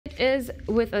is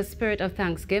with a spirit of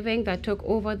thanksgiving that took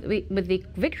over with the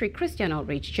Victory Christian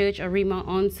Outreach Church, Arima,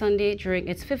 on Sunday during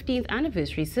its 15th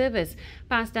anniversary service.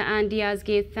 Pastor Ann Diaz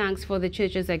gave thanks for the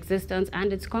church's existence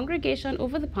and its congregation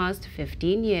over the past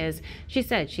 15 years. She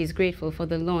said she's grateful for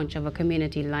the launch of a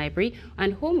community library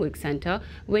and homework center,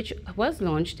 which was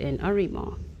launched in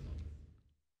Arima.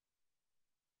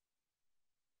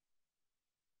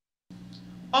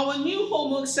 Our new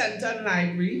homework center and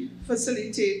library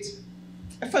facility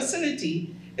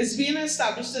is being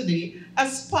established today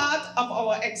as part of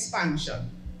our expansion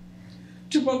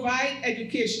to provide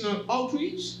educational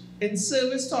outreach in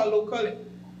service to our local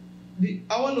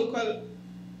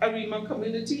Arima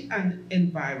community and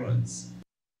environs.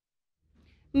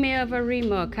 Mayor of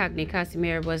Arima, Cagney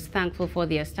Casimir, was thankful for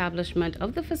the establishment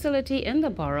of the facility in the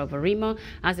borough of Arima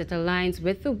as it aligns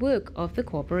with the work of the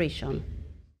corporation.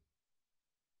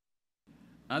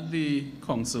 At the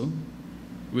council,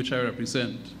 which I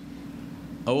represent,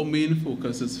 our main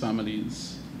focus is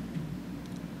families.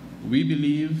 We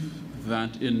believe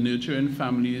that in nurturing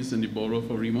families in the borough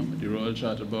of Arima, the Royal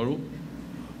Charter Borough,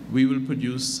 we will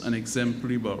produce an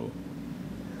exemplary borough.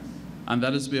 And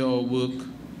that is where our work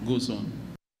goes on.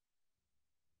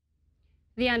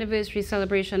 The anniversary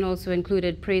celebration also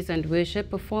included praise and worship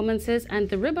performances and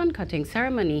the ribbon-cutting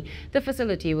ceremony. The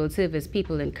facility will service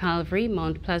people in Calvary,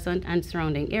 Mount Pleasant, and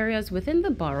surrounding areas within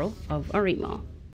the borough of Arima.